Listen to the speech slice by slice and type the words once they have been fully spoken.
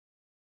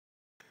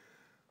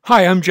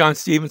Hi, I'm John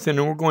Stevenson,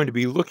 and we're going to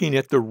be looking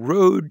at the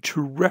Road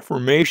to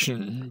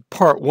Reformation,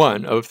 part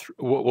one of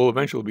what will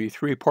eventually be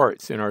three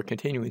parts in our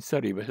continuing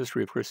study of a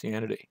history of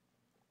Christianity.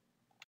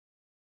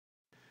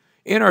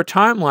 In our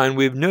timeline,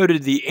 we've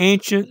noted the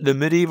ancient, the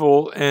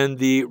medieval, and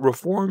the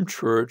Reformed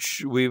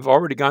Church. We've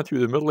already gone through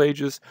the Middle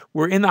Ages.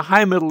 We're in the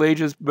High Middle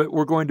Ages, but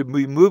we're going to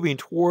be moving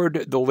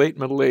toward the Late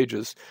Middle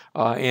Ages,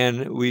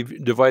 and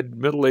we've divided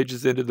Middle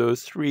Ages into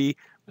those three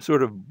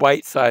sort of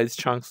bite-sized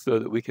chunks so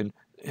that we can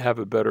have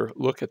a better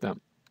look at them.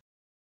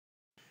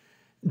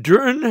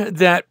 During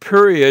that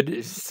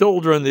period, still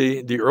during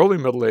the early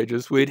Middle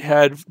Ages, we'd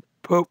had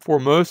Pope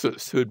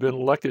Formosus, who had been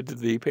elected to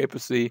the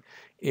papacy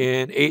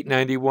in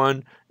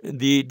 891.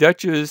 The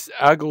Duchess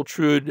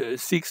Agiltrude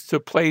seeks to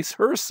place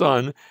her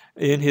son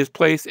in his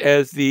place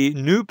as the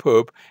new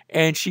pope,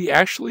 and she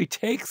actually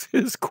takes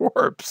his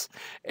corpse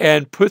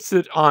and puts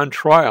it on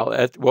trial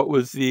at what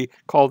was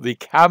called the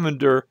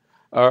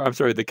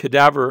the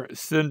Cadaver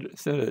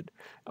Synod,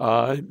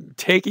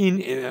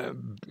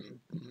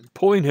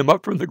 pulling him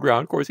up from the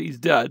ground. Of course, he's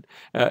dead,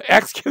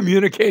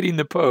 excommunicating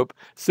the Pope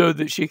so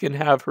that she can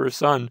have her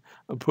son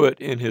put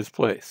in his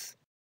place.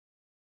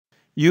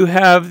 You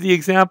have the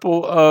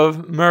example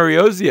of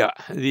Mariosia,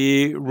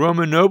 the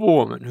Roman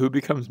noblewoman who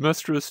becomes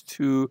mistress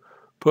to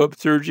Pope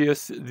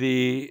Sergius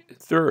III.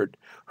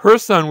 Her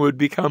son would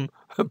become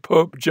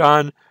Pope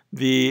John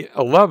the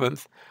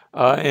 11th,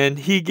 and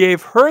he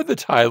gave her the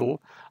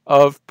title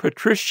of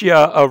Patricia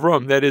of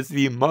Rome, that is,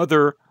 the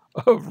mother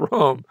of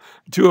Rome.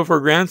 Two of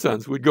her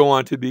grandsons would go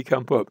on to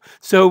become pope.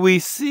 So we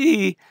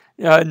see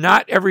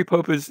not every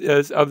pope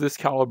is of this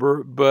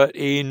caliber, but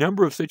a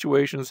number of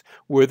situations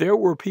where there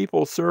were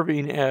people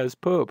serving as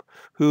pope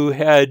who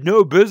had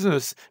no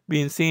business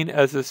being seen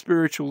as a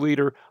spiritual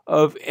leader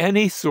of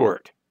any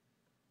sort.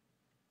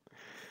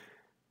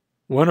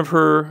 One of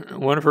her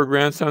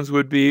grandsons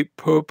would be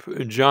Pope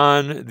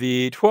John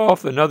the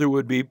 12th. Another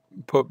would be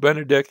Pope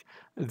Benedict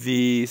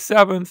the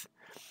 7th.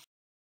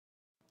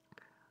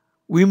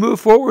 We move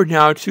forward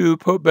now to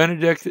Pope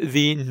Benedict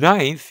the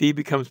 9th. He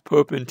becomes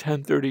Pope in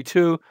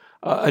 1032,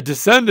 a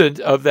descendant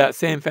of that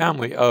same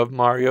family of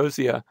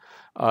Mariosia.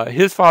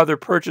 His father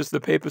purchased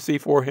the papacy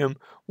for him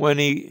when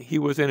he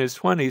was in his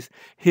 20s.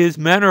 His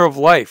manner of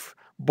life,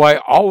 by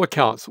all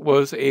accounts,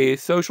 was a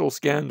social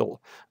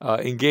scandal,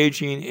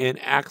 engaging in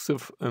acts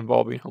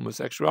involving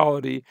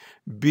homosexuality,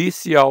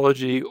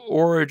 bestiality,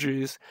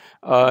 orgies,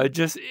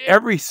 just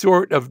every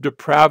sort of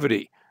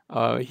depravity.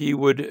 He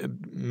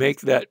would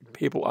make that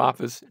papal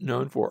office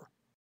known for.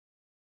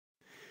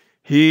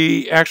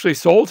 He actually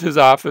sold his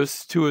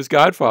office to his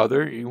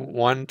godfather. He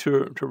wanted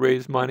to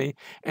raise money,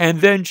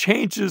 and then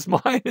changed his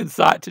mind and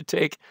sought to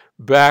take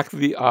back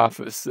the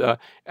office.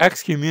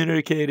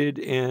 Excommunicated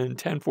in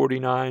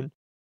 1049.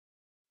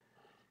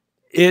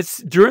 It's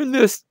during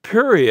this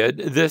period,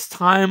 this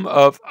time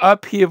of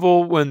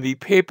upheaval, when the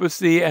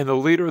papacy and the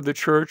leader of the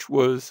church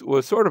was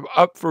sort of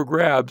up for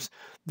grabs,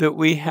 that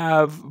we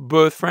have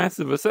both Francis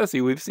of Assisi,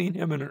 we've seen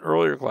him in an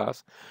earlier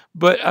class,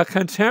 but a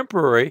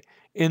contemporary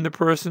in the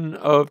person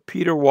of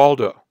Peter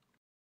Waldo.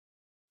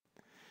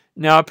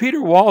 Now,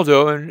 Peter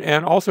Waldo,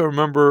 and also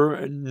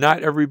remember,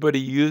 not everybody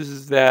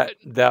uses that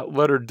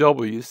letter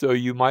W, so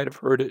you might have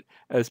heard it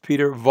as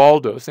Peter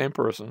Waldo, same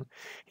person.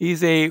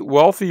 He's a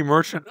wealthy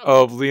merchant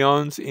of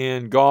Lyons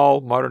in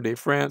Gaul, modern-day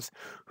France,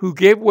 who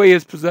gave away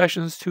his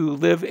possessions to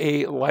live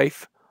a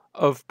life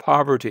of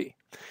poverty.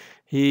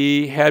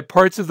 He had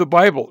parts of the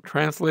Bible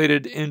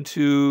translated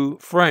into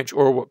French,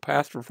 or what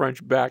passed for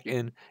French back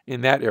in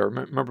that era.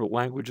 Remember,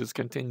 languages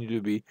continue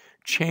to be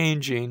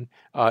changing,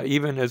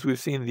 even as we've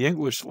seen the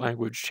English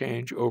language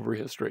change over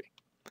history.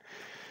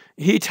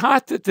 He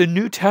taught that the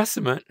New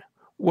Testament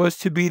was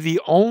to be the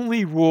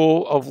only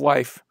rule of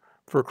life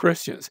for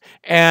Christians.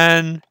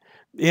 And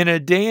in a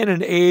day and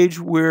an age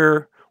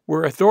where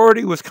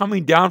authority was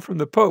coming down from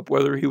the Pope,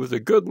 whether he was a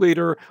good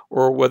leader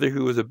or whether he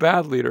was a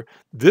bad leader,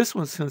 this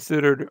was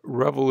considered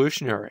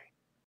revolutionary.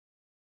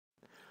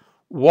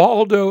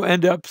 Waldo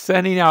ended up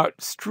sending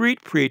out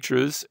street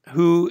preachers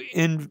who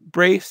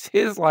embraced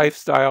his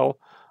lifestyle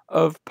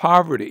of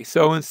poverty.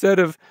 So instead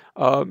of,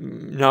 now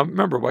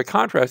remember, by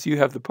contrast, you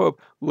have the Pope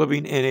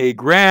living in a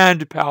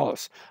grand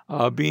palace,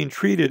 being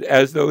treated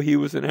as though he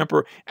was an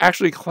emperor,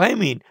 actually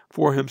claiming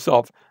for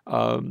himself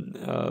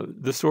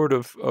the sort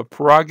of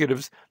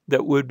prerogatives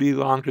that would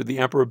belong to the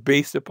emperor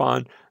based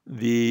upon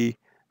the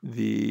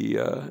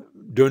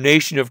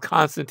donation of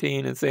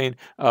Constantine, and saying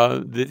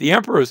that the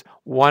emperors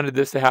wanted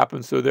this to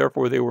happen, so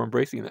therefore they were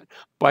embracing it.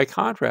 By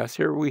contrast,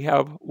 here we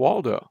have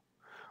Waldo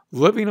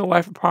living a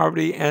life of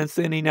poverty and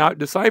sending out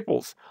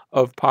disciples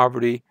of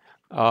poverty,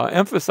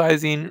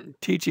 emphasizing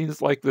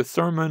teachings like the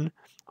Sermon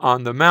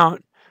on the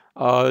Mount.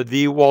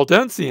 The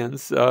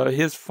Waldensians,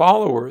 his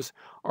followers,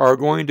 are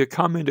going to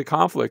come into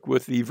conflict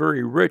with the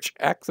very rich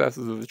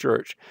excesses of the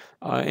church.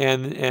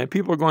 And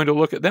people are going to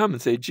look at them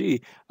and say,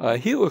 gee,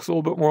 he looks a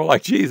little bit more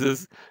like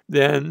Jesus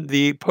than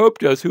the Pope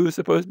does, who is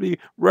supposed to be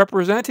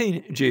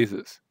representing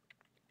Jesus.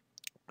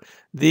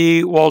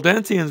 The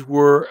Waldensians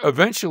were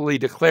eventually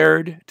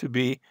declared to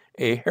be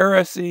a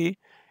heresy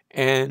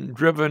and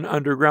driven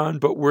underground,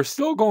 but we're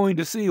still going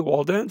to see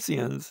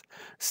Waldensians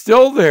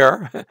still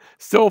there,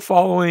 still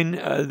following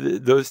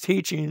those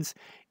teachings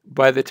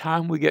by the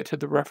time we get to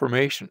the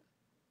Reformation.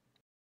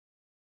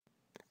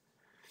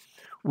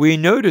 We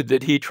noted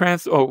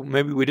that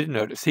maybe we didn't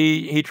notice.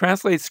 He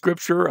translates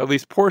Scripture, at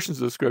least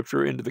portions of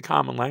Scripture, into the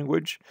common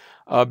language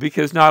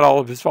because not all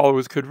of his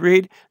followers could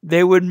read.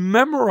 They would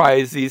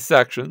memorize these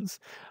sections,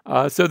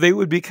 so they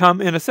would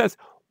become, in a sense,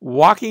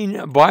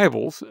 walking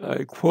Bibles,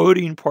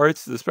 quoting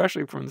parts,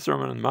 especially from the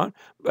Sermon on the Mount,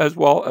 as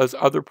well as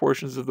other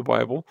portions of the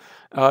Bible.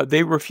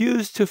 They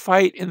refuse to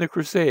fight in the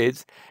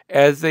Crusades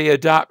as they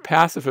adopt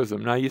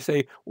pacifism. Now you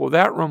say, well,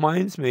 that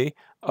reminds me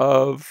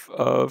of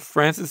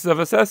Francis of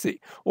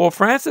Assisi. Well,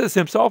 Francis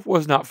himself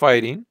was not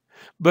fighting,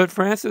 but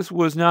Francis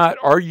was not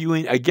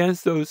arguing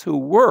against those who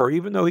were,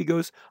 even though he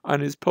goes on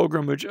his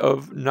pilgrimage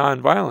of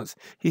nonviolence.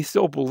 He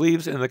still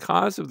believes in the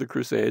cause of the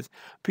Crusades.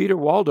 Peter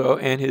Waldo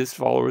and his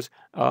followers,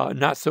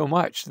 not so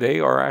much. They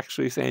are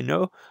actually saying,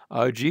 no,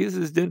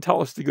 Jesus didn't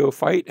tell us to go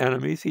fight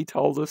enemies. He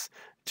told us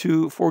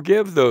to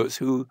forgive those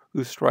who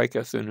strike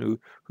us and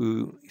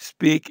who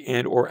speak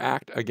and or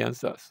act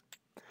against us.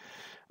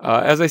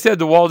 As I said,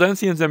 the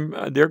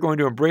Waldensians, they're going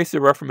to embrace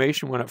the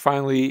Reformation when it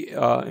finally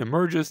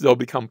emerges. They'll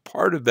become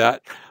part of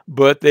that,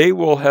 but they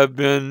will have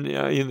been,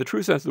 in the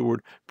true sense of the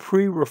word,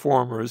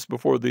 pre-reformers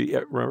before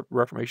the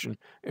Reformation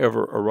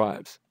ever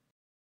arrives.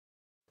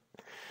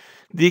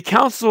 The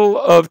Council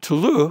of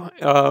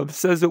Toulouse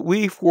says that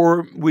we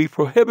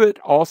prohibit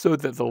also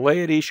that the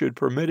laity should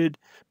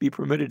be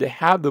permitted to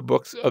have the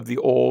books of the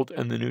Old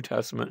and the New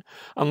Testament,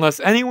 unless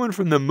anyone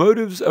from the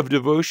motives of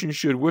devotion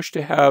should wish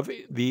to have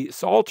the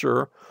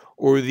Psalter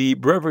or the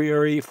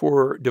Breviary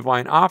for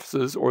divine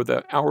offices or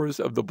the Hours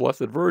of the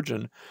Blessed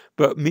Virgin,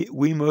 but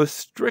we most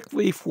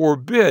strictly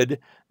forbid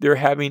their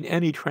having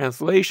any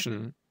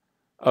translation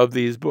of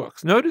these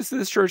books. Notice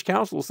this church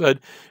council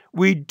said,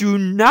 we do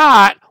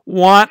not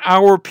want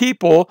our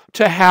people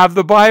to have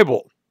the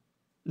Bible.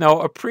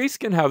 Now, a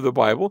priest can have the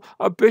Bible,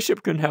 a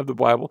bishop can have the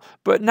Bible,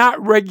 but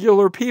not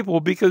regular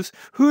people, because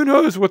who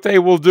knows what they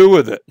will do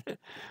with it.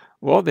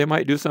 Well, they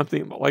might do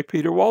something like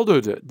Peter Waldo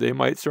did. They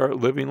might start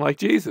living like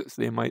Jesus.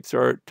 They might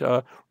start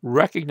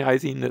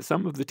recognizing that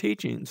some of the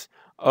teachings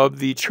of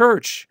the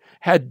church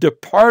had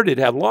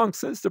long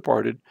since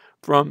departed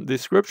from the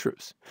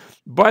Scriptures.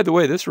 By the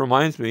way, this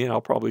reminds me, and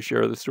I'll probably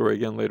share the story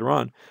again later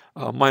on,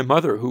 my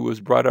mother, who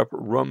was brought up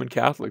Roman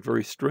Catholic,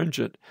 very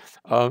stringent,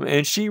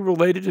 and she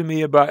related to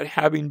me about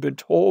having been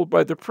told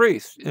by the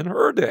priest in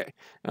her day,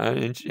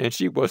 and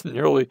she wasn't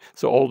nearly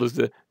so old as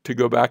to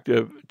go back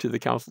to the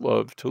Council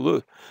of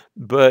Toulouse,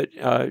 but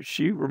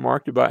she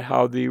remarked about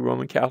how the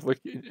Roman Catholic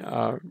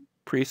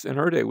priests in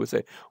her day would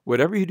say,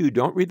 whatever you do,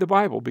 don't read the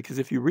Bible, because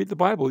if you read the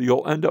Bible,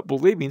 you'll end up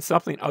believing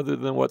something other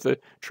than what the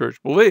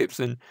church believes.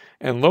 And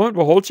lo and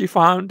behold, she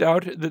found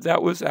out that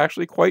that was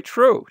actually quite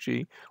true.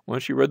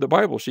 When she read the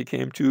Bible, she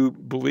came to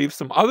believe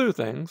some other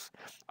things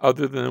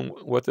other than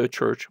what the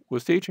church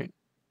was teaching.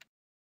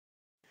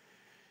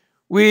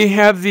 We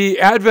have the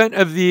advent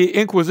of the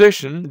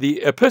Inquisition,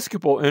 the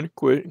Episcopal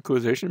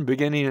Inquisition,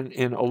 beginning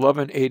in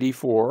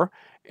 1184,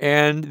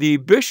 and the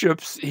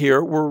bishops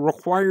here were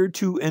required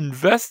to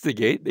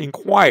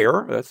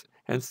inquire, that's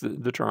hence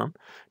the term,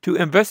 to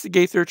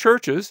investigate their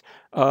churches,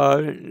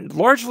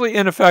 largely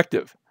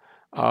ineffective,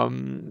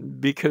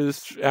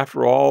 because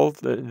after all,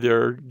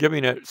 they're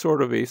giving it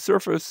sort of a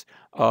surface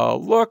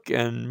look,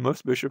 and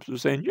most bishops are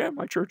saying, yeah,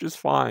 my church is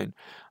fine.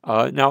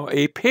 Now,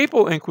 a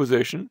papal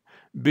inquisition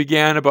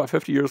began about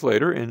 50 years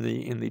later in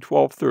the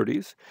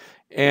 1230s,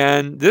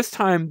 and this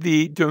time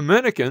the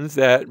Dominicans,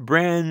 that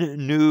brand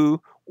new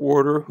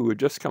order who had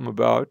just come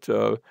about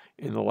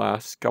in the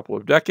last couple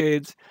of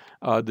decades,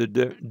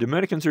 the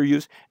Dominicans are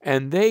used,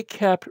 and they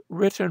kept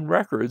written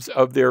records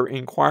of their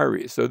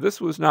inquiries. So this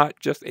was not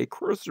just a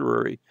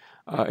cursory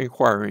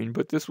inquiring,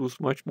 but this was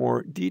much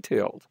more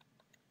detailed.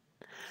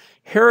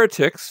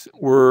 Heretics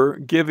were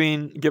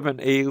given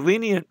a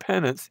lenient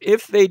penance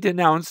if they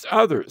denounced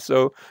others.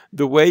 So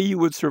the way you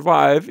would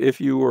survive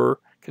if you were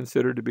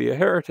considered to be a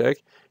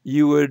heretic,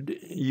 you would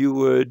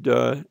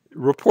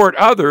report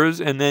others,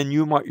 and then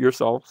you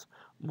yourselves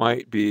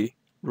might be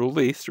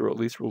released, or at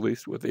least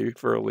released with a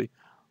fairly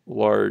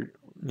large,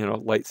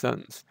 light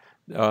sentence.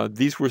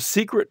 These were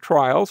secret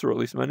trials, or at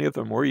least many of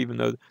them were, even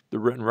though the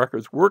written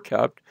records were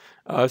kept,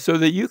 so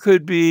that you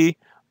could be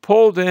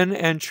pulled in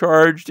and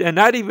charged, and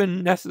not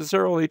even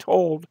necessarily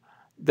told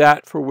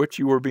that for which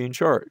you were being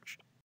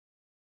charged.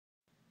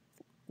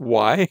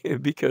 Why?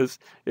 Because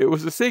it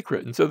was a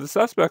secret. And so the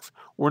suspects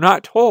were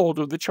not told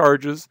of the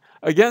charges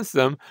against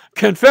them.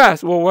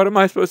 Confess. Well, what am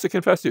I supposed to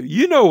confess to?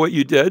 You know what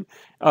you did.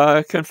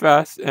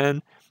 Confess.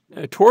 And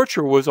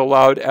torture was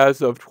allowed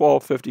as of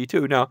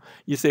 1252. Now,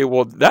 you say,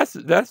 well,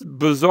 that's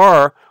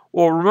bizarre.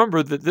 Well,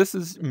 remember that this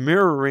is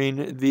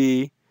mirroring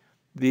the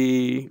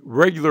the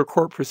regular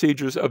court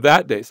procedures of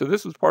that day. So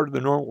this was part of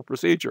the normal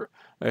procedure.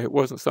 It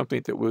wasn't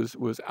something that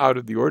was out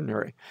of the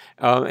ordinary.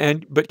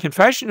 But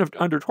confession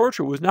under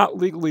torture was not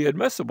legally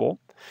admissible.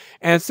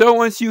 And so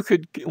once you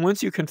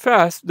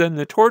confessed, then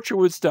the torture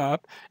would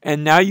stop,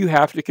 and now you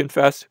have to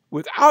confess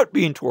without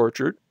being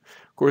tortured.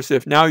 Of course,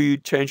 if now you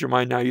change your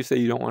mind, now you say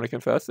you don't want to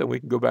confess, then we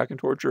can go back and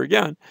torture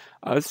again.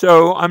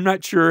 So I'm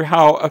not sure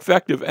how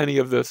effective any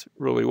of this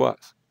really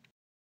was.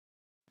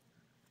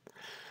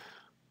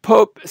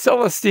 Pope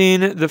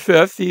Celestine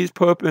V, he's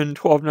Pope in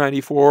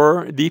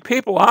 1294. The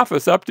papal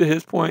office up to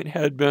his point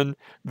had been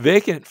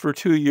vacant for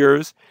 2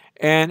 years,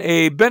 and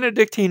a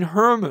Benedictine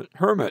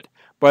hermit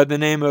by the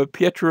name of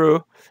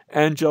Pietro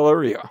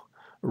Angelario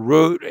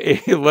wrote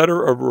a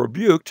letter of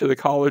rebuke to the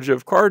College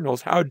of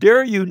Cardinals. How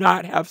dare you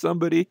not have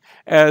somebody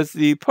as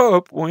the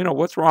Pope? Well,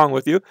 what's wrong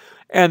with you?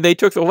 And they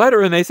took the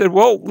letter and they said,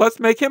 well, let's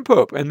make him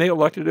Pope. And they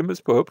elected him as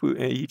Pope.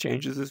 He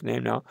changes his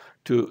name now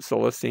to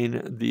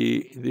Celestine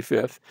the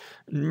Fifth.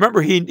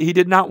 Remember, he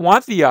did not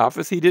want the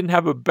office. He didn't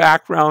have a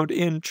background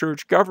in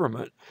church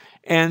government.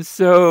 And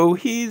so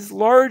he's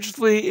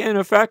largely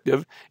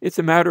ineffective. It's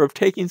a matter of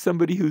taking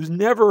somebody who's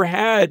never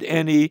had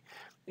any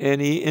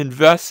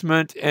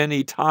investment,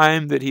 any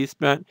time that he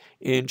spent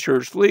in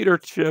church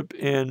leadership,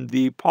 in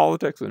the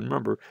politics, and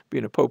remember,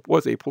 being a pope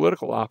was a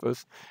political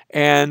office,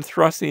 and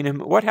thrusting him.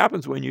 What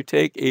happens when you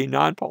take a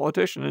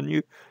non-politician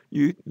and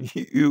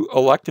you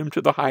elect him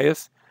to the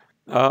highest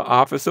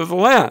office of the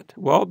land?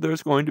 Well,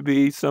 there's going to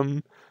be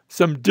some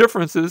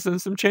differences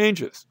and some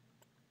changes.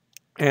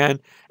 And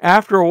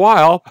after a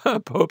while,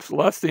 Pope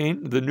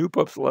Celestine, the new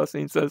Pope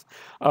Celestine, says,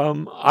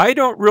 I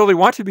don't really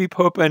want to be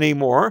Pope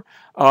anymore.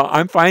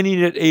 I'm finding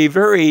it a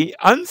very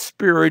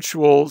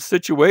unspiritual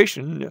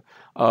situation.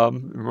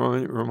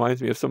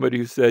 Reminds me of somebody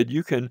who said,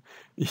 you can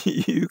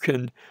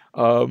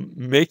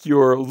make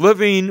your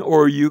living,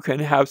 or you can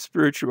have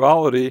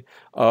spirituality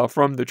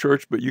from the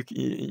church, but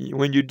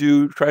when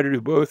you try to do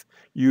both,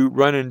 you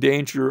run in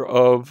danger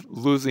of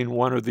losing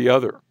one or the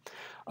other.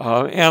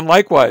 And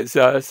likewise,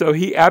 so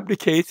he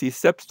abdicates, he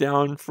steps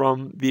down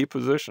from the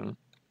position.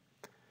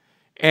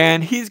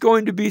 And he's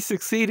going to be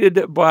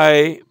succeeded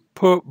by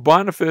Pope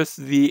Boniface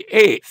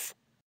VIII.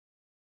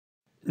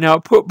 Now,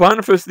 Pope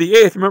Boniface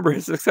VIII, remember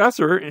his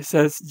successor,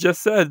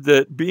 just said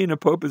that being a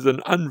pope is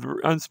an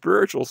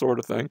unspiritual sort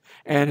of thing,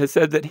 and has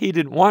said that he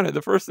didn't want it.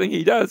 The first thing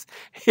he does,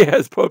 he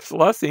has Pope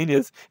Celestine,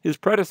 his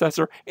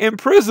predecessor,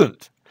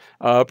 imprisoned.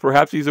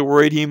 Perhaps he's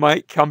worried he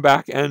might come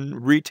back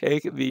and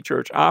retake the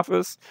church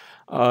office.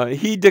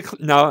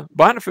 Now,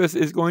 Boniface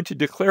is going to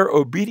declare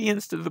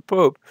obedience to the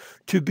Pope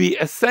to be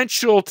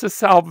essential to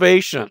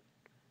salvation.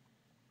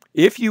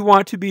 If you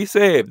want to be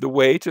saved, the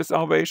way to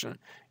salvation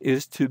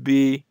is to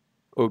be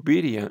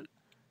obedient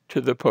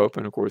to the Pope.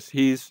 And of course,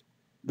 he's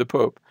the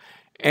Pope.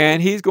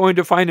 And he's going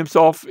to find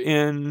himself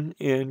in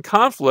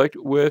conflict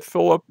with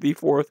Philip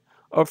IV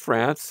of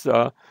France.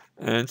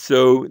 And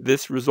so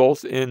this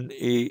results in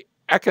an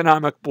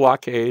economic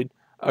blockade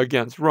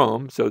against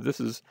Rome. So this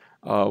is,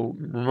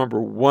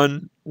 remember,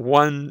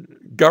 one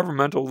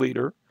governmental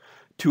leader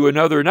to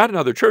another, not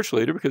another church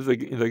leader, because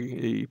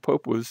the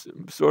Pope was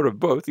sort of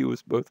both. He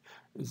was both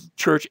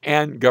church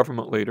and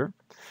government leader.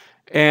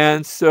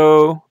 And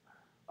so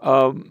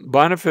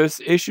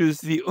Boniface issues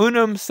the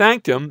Unum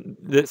Sanctum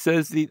that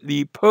says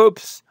the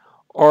popes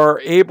are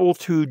able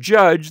to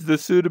judge the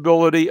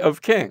suitability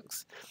of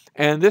kings.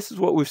 And this is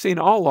what we've seen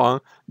all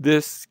along,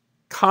 this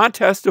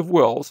contest of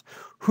wills.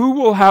 Who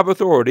will have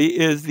authority?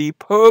 Is the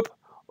Pope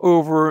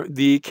over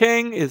the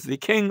king? Is the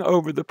king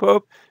over the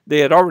Pope? They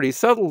had already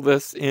settled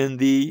this in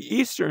the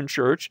Eastern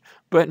Church,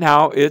 but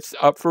now it's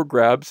up for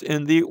grabs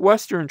in the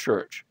Western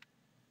Church.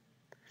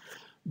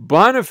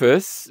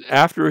 Boniface,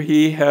 after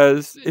he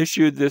has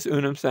issued this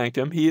Unum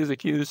Sanctum, he is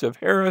accused of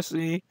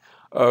heresy,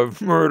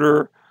 of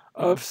murder,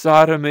 of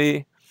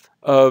sodomy,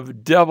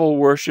 of devil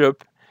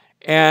worship.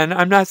 And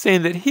I'm not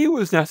saying that he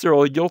was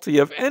necessarily guilty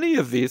of any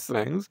of these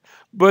things,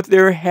 but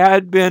there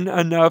had been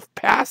enough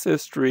past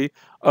history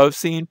of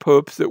seeing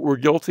popes that were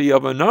guilty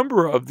of a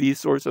number of these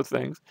sorts of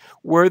things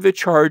where the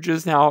charge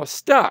is now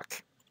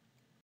stuck.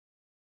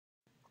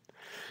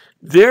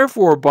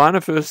 Therefore,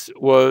 Boniface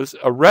was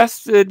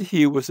arrested,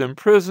 he was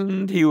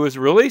imprisoned, he was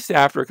released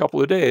after a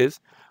couple of days,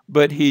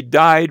 but he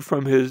died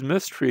from his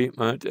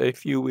mistreatment a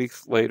few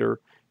weeks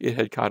later. It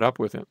had caught up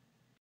with him.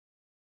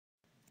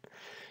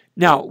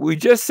 Now, we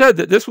just said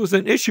that this was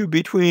an issue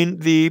between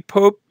the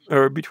Pope,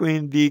 or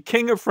between the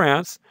King of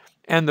France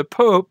and the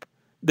Pope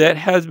that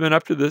has been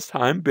up to this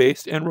time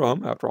based in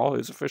Rome. After all,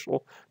 his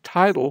official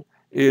title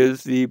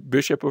is the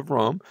Bishop of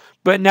Rome.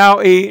 But now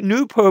a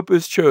new Pope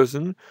is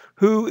chosen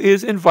who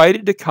is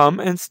invited to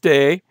come and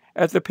stay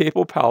at the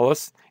Papal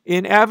Palace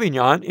in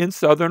Avignon in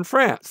southern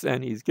France.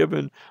 And he's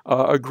given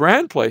a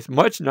grand place,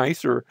 much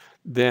nicer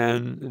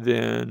than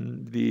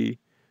the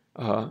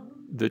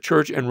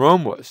church in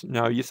Rome was.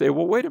 Now you say,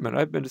 well, wait a minute,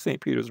 I've been to St.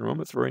 Peter's in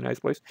Rome. It's a very nice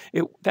place.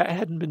 That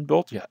hadn't been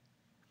built yet.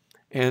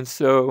 And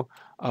so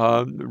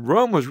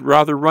Rome was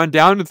rather run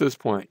down at this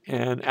point,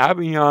 and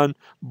Avignon,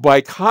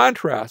 by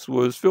contrast,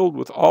 was filled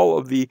with all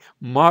of the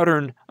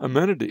modern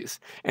amenities.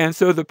 And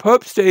so the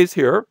Pope stays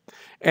here,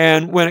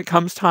 and when it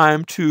comes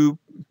time to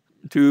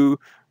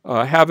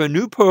have a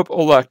new Pope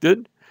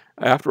elected,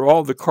 after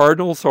all, the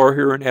cardinals are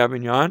here in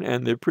Avignon,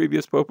 and the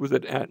previous pope was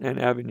in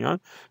Avignon.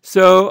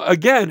 So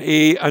again,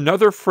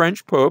 another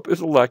French pope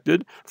is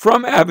elected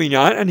from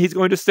Avignon, and he's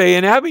going to stay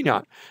in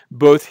Avignon.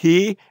 Both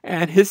he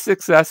and his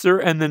successor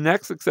and the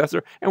next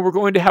successor, and we're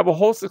going to have a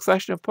whole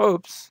succession of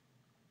popes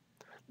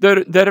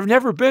that have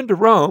never been to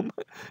Rome,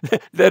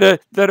 that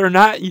are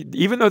not,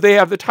 even though they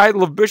have the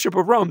title of Bishop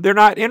of Rome, they're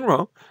not in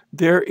Rome,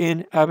 they're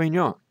in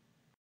Avignon.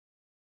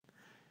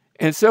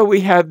 And so we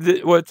have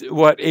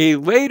what a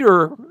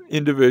later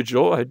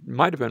individual, it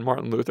might have been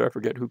Martin Luther, I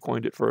forget who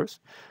coined it first,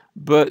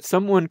 but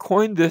someone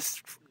coined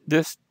this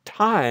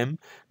time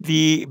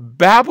the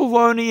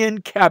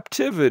Babylonian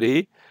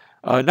captivity,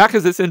 not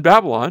because it's in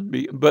Babylon,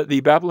 but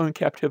the Babylonian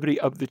captivity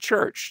of the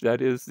church. That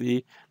is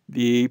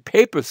the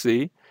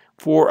papacy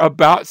for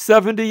about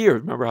 70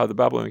 years. Remember how the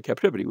Babylonian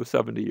captivity was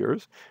 70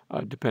 years,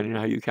 depending on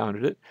how you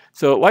counted it.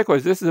 So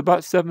likewise, this is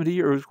about 70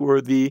 years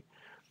where the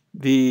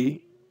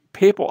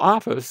papal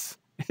office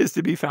is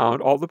to be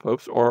found. All the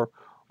popes are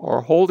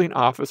holding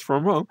office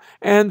from Rome,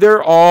 and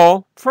they're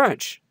all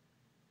French.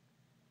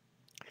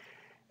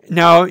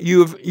 Now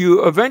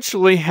you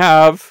eventually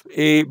have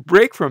a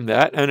break from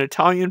that. An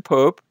Italian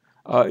pope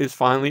is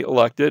finally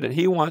elected, and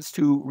he wants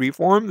to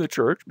reform the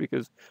church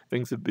because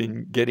things have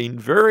been getting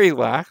very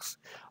lax,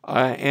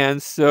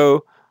 and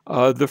so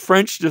the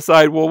French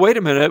decide, well, wait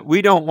a minute,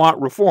 we don't want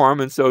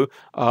reform. And so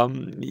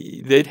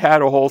they'd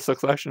had a whole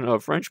succession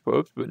of French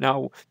popes, but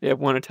now they have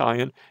one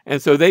Italian.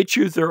 And so they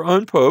choose their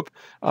own pope,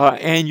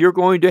 and you're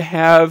going to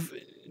have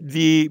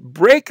the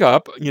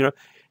breakup.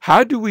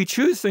 How do we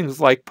choose things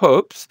like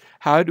popes?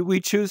 How do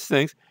we choose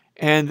things?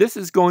 And this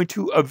is going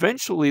to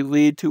eventually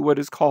lead to what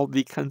is called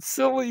the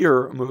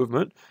conciliar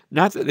movement.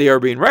 Not that they are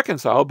being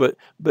reconciled, but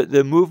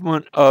the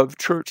movement of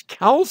church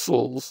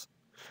councils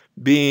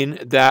being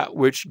that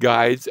which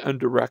guides and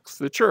directs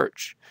the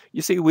church.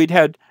 You see, we'd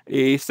had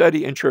a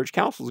study in church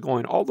councils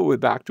going all the way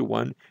back to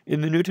one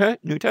in the New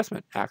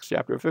Testament. Acts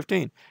chapter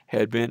 15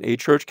 had been a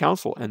church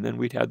council, and then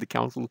we'd had the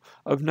Council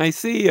of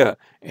Nicaea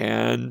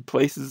and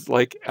places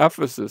like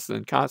Ephesus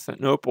and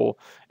Constantinople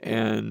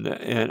and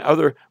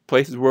other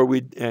places where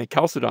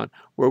Chalcedon,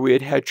 where we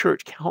had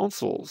church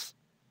councils.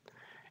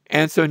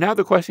 And so now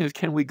the question is,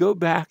 can we go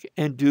back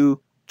and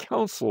do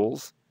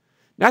councils?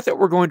 Not that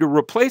we're going to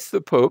replace the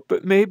Pope,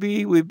 but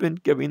maybe we've been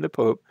giving the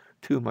Pope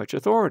too much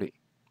authority.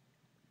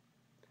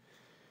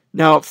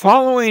 Now,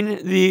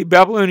 following the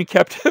Babylonian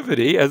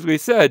captivity, as we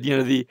said,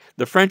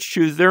 the French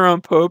choose their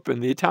own Pope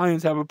and the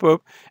Italians have a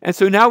Pope. And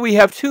so now we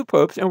have two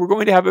Popes, and we're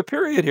going to have a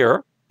period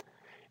here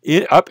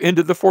up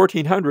into the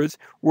 1400s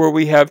where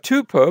we have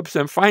two popes.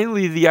 And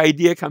finally, the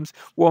idea comes,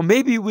 well,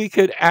 maybe we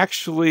could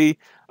actually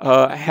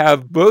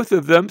have both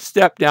of them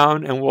step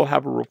down and we'll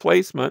have a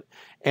replacement.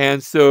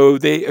 And so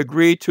they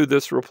agree to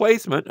this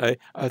replacement,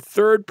 a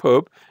third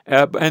pope,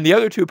 and the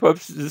other two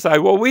popes decide,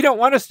 well, we don't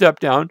want to step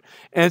down.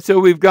 And so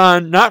we've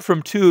gone not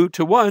from 2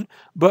 to 1,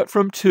 but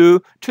from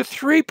 2 to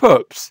 3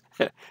 popes.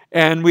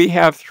 And we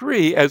have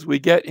 3 as we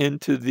get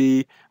into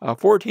the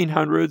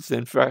 1400s.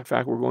 In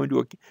fact, we're going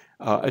to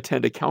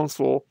attend a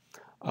council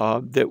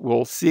that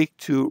will seek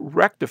to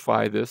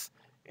rectify this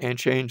and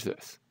change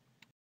this.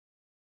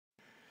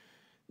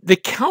 The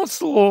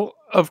Council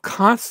of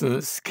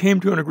Constance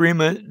came to an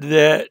agreement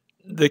that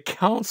the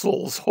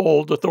councils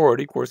hold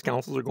authority. Of course,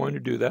 councils are going to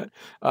do that.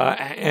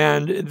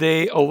 And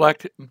they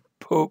elect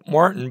Pope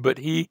Martin, but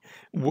he,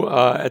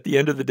 at the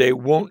end of the day,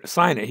 won't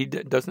sign it. He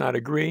does not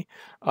agree.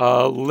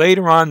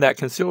 Later on, that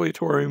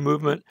conciliatory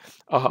movement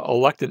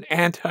elect an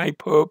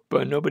anti-pope.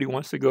 Nobody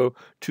wants to go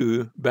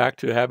back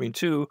to having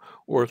 2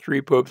 or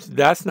 3 popes.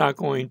 That's not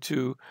going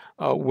to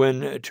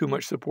win too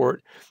much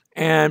support.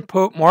 And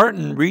Pope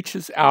Martin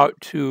reaches out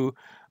to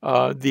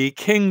the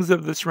kings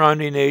of the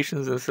surrounding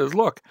nations and says,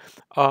 look,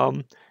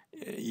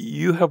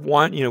 you have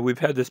we've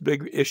had this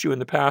big issue in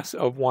the past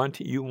of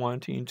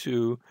wanting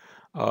to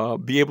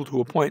be able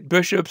to appoint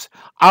bishops.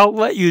 I'll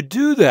let you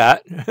do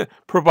that,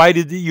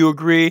 provided that you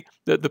agree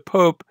that the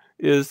Pope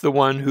is the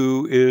one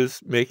who is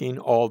making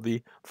all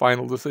the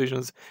final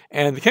decisions.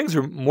 And the kings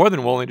are more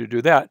than willing to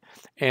do that.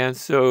 And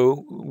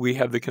so we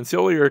have the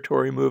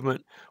conciliatory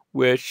movement,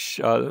 which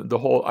the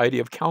whole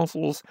idea of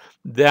councils,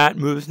 that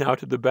moves now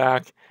to the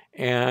back,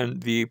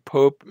 and the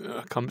Pope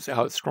comes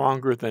out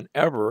stronger than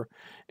ever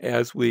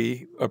as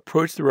we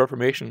approach the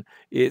Reformation.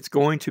 It's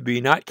going to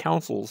be not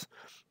councils,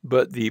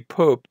 but the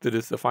Pope that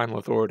is the final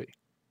authority.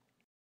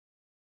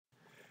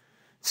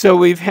 So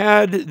we've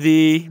had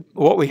the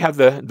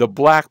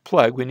Black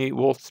Plague.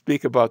 We'll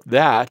speak about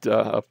that.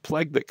 A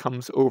plague that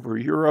comes over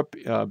Europe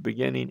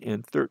beginning in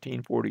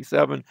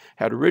 1347,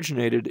 had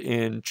originated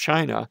in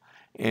China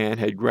and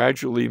had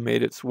gradually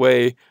made its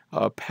way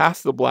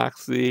past the Black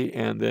Sea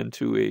and then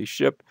to a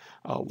ship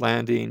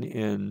landing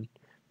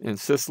in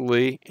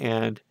Sicily.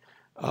 And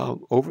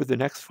over the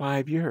next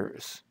 5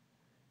 years,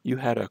 you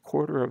had a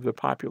quarter of the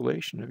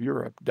population of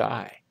Europe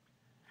die.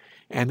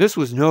 And this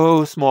was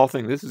no small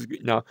thing.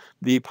 Now,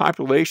 the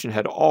population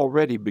had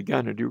already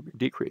begun to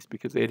decrease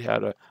because they'd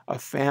had a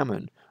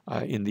famine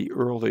in the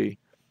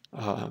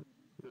uh,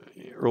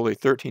 early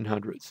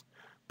 1300s.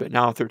 But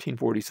now,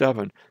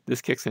 1347,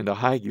 this kicks into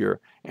high gear,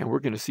 and we're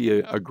going to see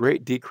a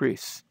great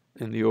decrease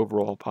in the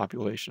overall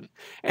population.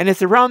 And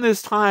it's around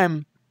this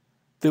time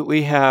that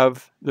we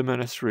have the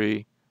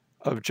ministry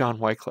of John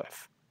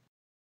Wyclif.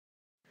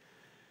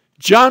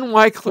 John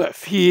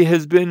Wyclif, he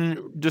has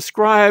been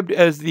described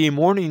as the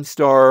morning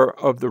star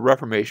of the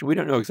Reformation. We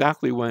don't know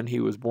exactly when he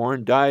was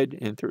born, died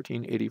in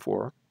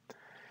 1384.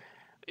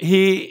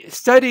 He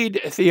studied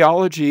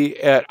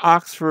theology at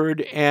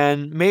Oxford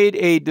and made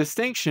a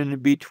distinction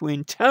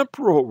between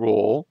temporal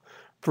rule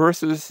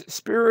versus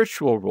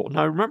spiritual rule.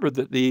 Now remember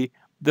that the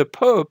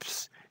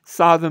popes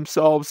saw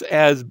themselves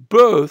as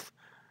both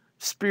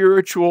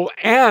spiritual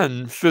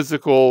and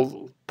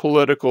physical,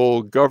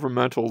 political,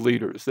 governmental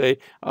leaders.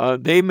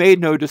 They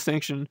made no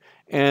distinction,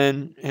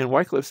 and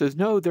Wycliffe says,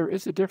 no, there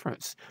is a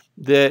difference,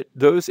 that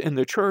those in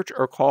the church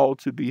are called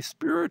to be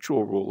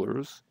spiritual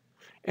rulers,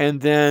 and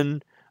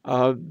then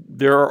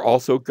there are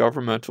also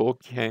governmental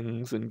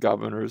kings and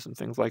governors and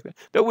things like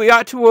that we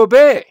ought to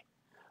obey,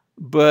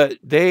 but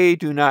they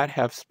do not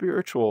have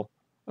spiritual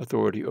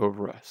authority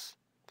over us.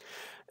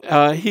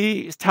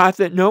 He taught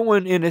that no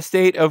one in a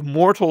state of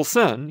mortal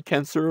sin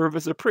can serve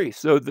as a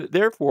priest. So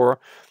therefore,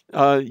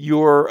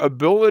 your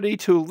ability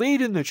to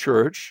lead in the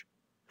church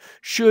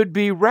should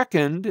be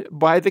reckoned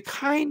by the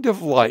kind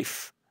of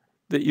life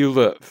that you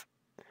live.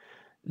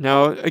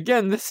 Now,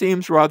 again, this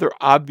seems rather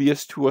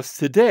obvious to us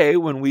today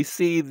when we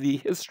see the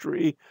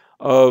history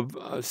of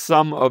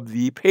some of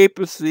the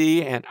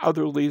papacy and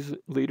other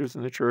leaders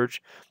in the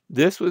church.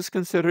 This was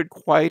considered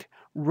quite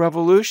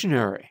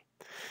revolutionary.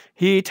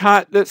 He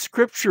taught that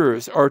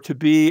scriptures are to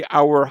be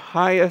our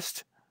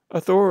highest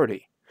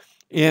authority.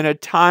 In a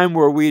time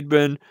where we'd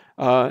been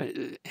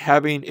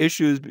having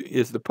issues,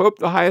 is the Pope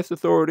the highest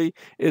authority?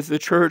 Is the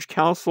church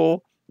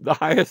council the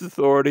highest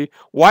authority?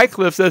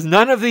 Wycliffe says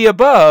none of the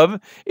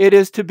above. It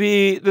is to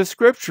be the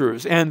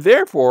scriptures, and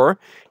therefore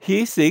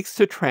he seeks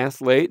to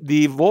translate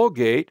the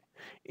Vulgate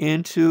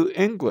into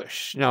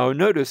English. Now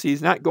notice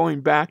he's not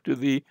going back to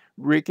the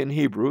Greek and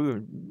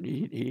Hebrew.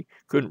 He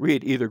couldn't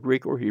read either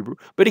Greek or Hebrew,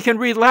 but he can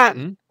read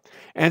Latin,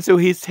 and so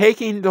he's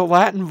taking the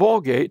Latin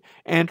Vulgate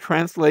and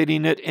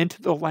translating it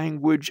into the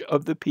language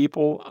of the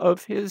people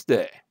of his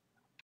day.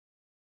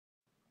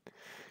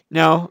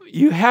 Now,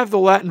 you have the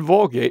Latin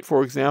Vulgate,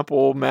 for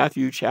example,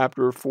 Matthew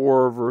chapter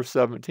 4, verse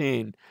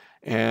 17,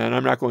 and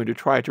I'm not going to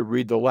try to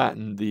read the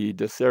Latin, the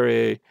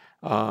Dicere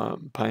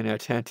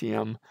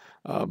Paenitentiam.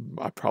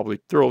 I probably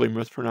thoroughly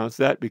mispronounced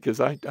that because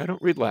I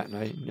don't read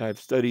Latin.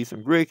 I've studied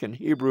some Greek and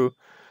Hebrew,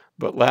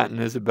 but Latin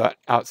is about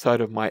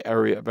outside of my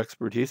area of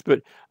expertise.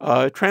 But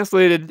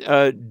translated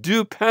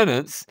do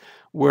penance,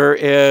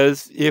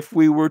 whereas if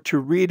we were to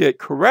read it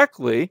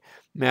correctly,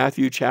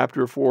 Matthew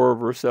chapter 4,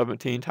 verse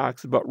 17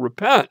 talks about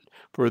repent,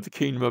 for the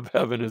kingdom of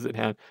heaven is at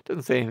hand. It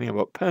doesn't say anything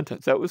about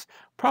penance. That was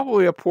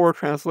probably a poor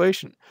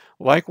translation.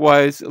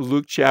 Likewise,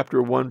 Luke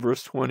chapter 1,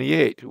 verse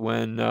 28,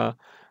 when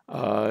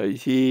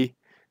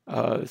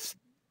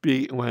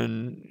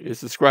when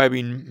it's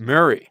describing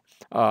Mary,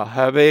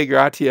 have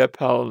gratia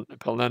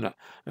plena,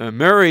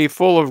 Mary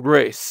full of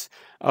grace.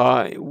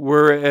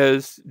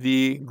 Whereas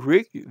the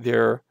Greek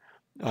there,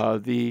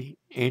 the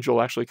angel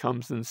actually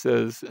comes and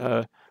says,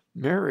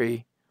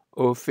 Mary,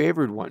 O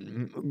favored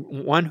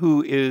one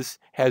who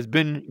has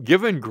been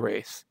given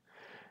grace.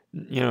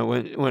 You know,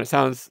 when it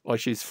sounds like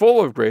she's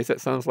full of grace,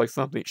 that sounds like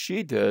something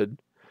she did.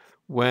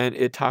 When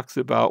it talks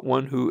about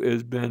one who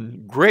has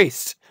been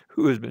graced,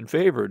 who has been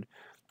favored,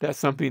 that's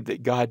something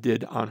that God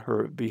did on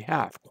her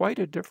behalf. Quite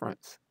a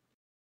difference.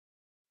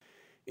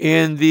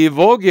 In the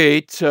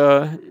Vulgate,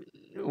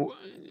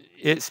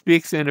 it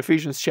speaks in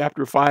Ephesians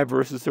chapter 5,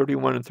 verses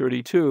 31 and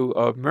 32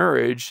 of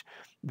marriage,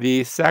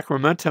 the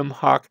sacramentum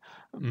hoc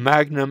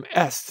magnum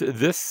est.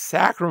 This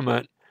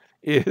sacrament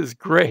is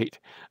great.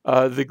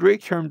 The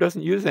Greek term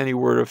doesn't use any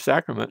word of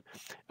sacrament.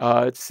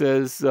 It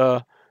says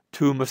to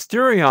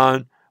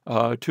mysterion,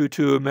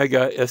 to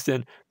mega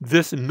estin.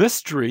 This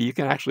mystery, you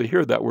can actually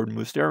hear that word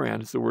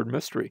mysterion. It's the word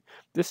mystery.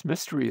 This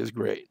mystery is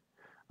great.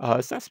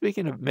 It's not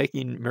speaking of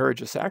making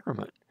marriage a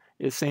sacrament.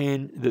 It's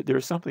saying that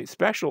there's something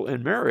special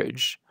in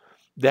marriage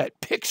that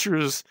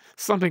pictures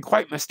something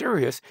quite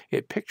mysterious.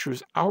 It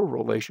pictures our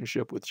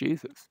relationship with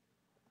Jesus.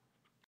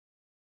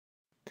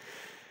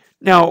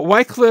 Now,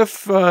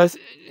 Wycliffe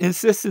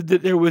insisted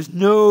that there was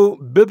no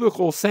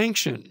biblical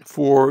sanction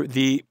for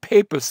the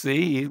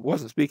papacy. He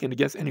wasn't speaking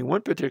against any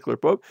one particular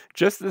pope,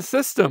 just the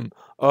system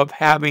of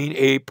having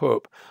a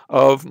pope,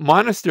 of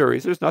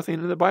monasteries. There's nothing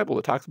in the Bible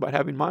that talks about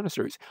having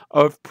monasteries,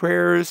 of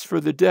prayers for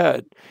the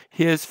dead.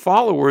 His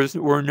followers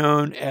were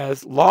known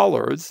as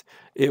lollards.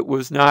 It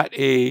was not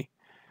a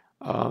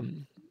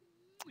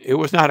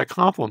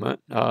compliment.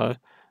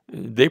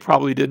 They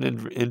probably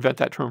didn't invent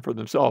that term for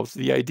themselves.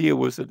 The idea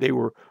was that they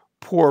were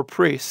poor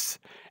priests.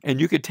 And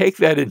you could take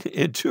that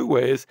in two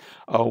ways.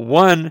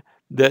 One,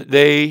 that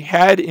they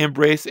had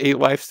embraced a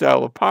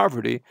lifestyle of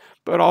poverty,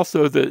 but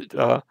also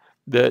that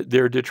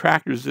their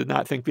detractors did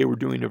not think they were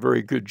doing a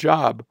very good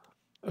job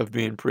of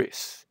being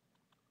priests.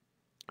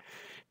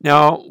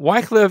 Now,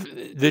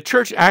 Wyclif, the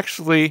church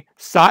actually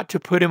sought to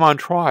put him on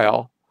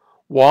trial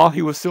while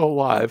he was still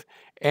alive,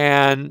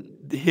 and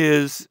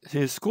his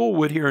school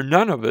would hear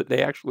none of it.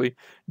 They actually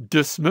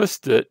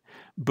dismissed it.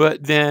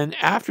 But then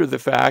after the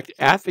fact,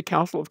 at the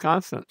Council of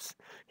Constance,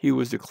 he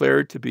was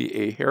declared to be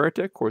a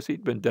heretic. Of course,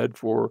 he'd been dead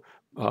for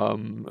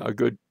a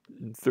good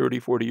 30,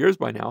 40 years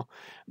by now,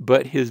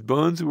 but his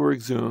bones were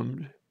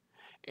exhumed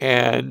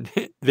and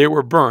they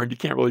were burned. You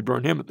can't really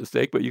burn him at the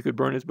stake, but you could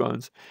burn his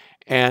bones.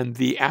 And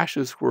the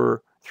ashes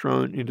were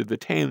thrown into the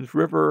Thames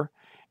River,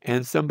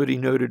 and somebody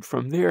noted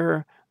from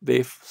there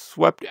they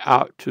swept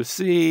out to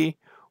sea,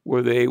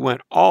 where they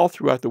went all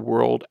throughout the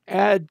world,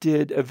 as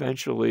did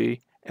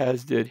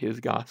his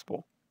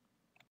gospel.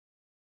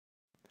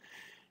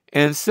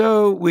 And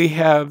so we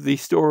have the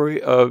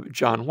story of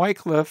John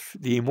Wyclif,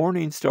 the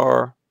morning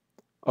star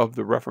of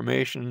the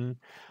Reformation.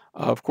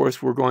 Of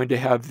course, we're going to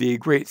have the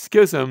Great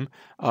Schism.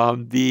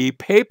 The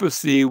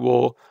papacy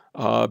will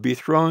be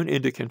thrown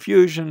into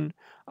confusion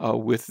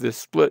with this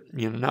split,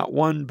 not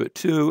one, but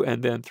two,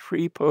 and then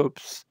three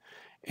popes.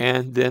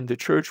 And then the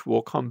church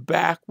will come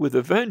back with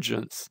a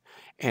vengeance.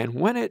 And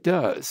when it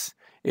does,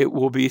 it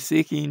will be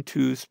seeking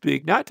to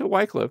speak not to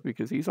Wyclif,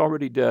 because he's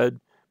already dead,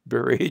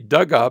 buried,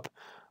 dug up,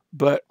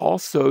 but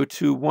also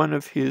to one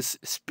of his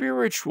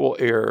spiritual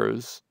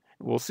heirs.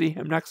 We'll see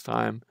him next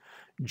time,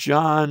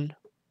 John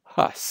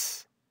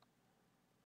Huss.